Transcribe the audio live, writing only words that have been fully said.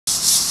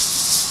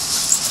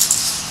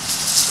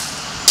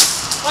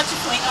Watch it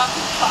fling off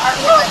the car.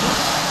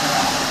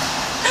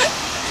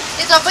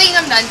 It's a fling,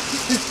 I'm done.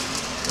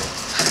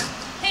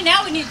 Hey,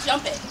 now we need to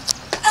jump it.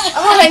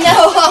 Oh, I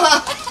know.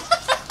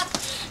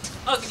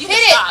 Oh, you hit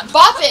stop. it,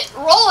 bop it,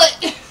 roll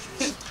it,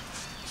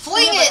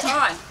 fling it. A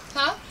baton.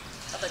 Huh?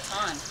 A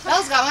baton.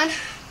 Bella's got one.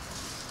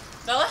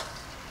 Bella?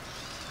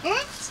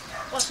 Hmm?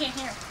 Well, she ain't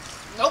here.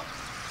 Nope.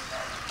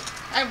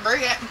 I can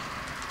bring it.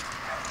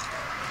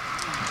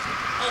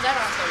 Oh, that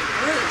arm's gonna be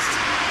bruised.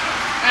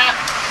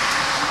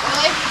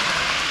 Really?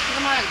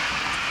 Come on.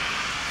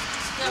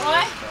 Is that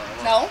why?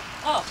 No.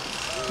 Oh.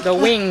 The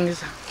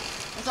wings.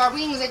 It's our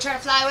wings. They try to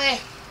fly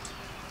away.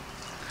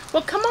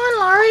 Well, come on,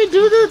 Laurie.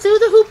 Do the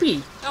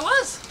hoopy. That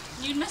was.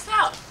 You missed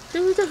out.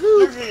 Do the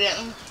hoop.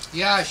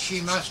 Yeah,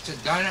 she must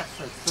have done it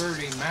for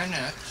 30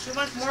 minutes. She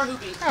wants more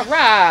hoopy. All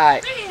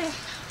right. Yeah.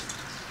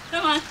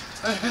 Come on.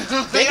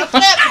 Make a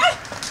flip.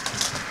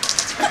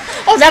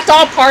 Oh, that's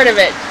all part of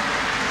it.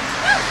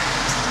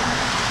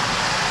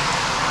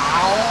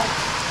 Ow.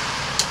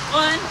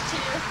 1,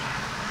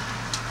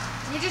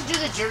 2. We just do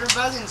the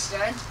jitterbug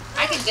instead.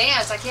 I can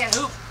dance. I can't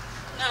hoop.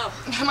 No.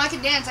 I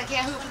can dance. I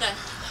can't hoop. I'm done.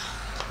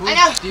 I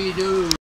know. Hoop-de-doo.